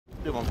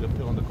They want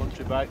the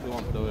country back. They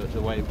want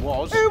the way it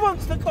was. Who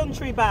wants the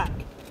country back?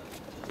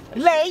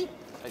 Lee?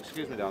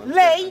 Excuse me, darling.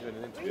 Lee?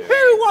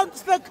 Who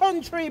wants the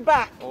country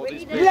back?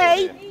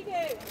 Lee?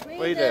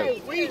 We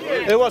do.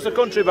 Who wants the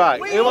country back?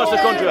 Who wants the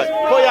country back?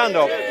 Put your hand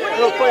up.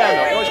 Look, put your hand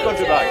up. Who wants your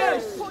country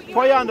back?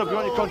 Put your hand up if you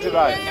want your country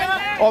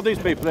back. All these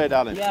people here,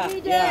 darling. Yeah.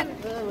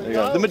 There you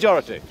go. The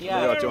majority. The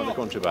majority want the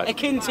country back.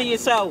 Akin to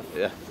yourself.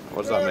 Yeah.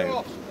 What does that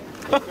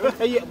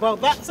mean? Well,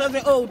 that says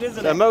it all,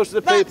 doesn't it? And most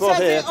of the people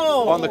here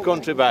all. want the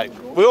country back.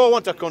 We all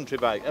want a country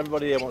back.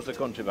 Everybody here wants the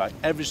country back.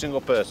 Every single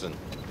person.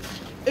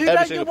 Who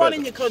don't you want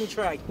in your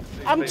country?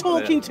 I'm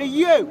talking to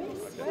you.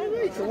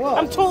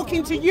 I'm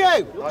talking to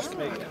you. Nice to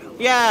meet you.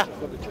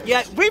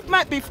 Yeah. We've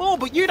met before,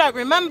 but you don't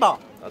remember.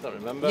 I don't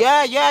remember.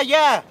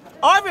 Yeah.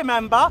 I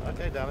remember.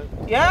 Okay, darling.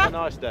 Yeah? Have a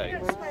nice day.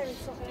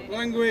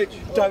 Language.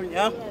 Don't you?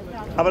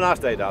 Have a nice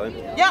day, darling.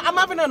 Yeah, I'm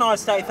having a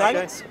nice day,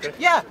 thanks. Okay.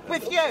 Yeah,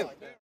 with you.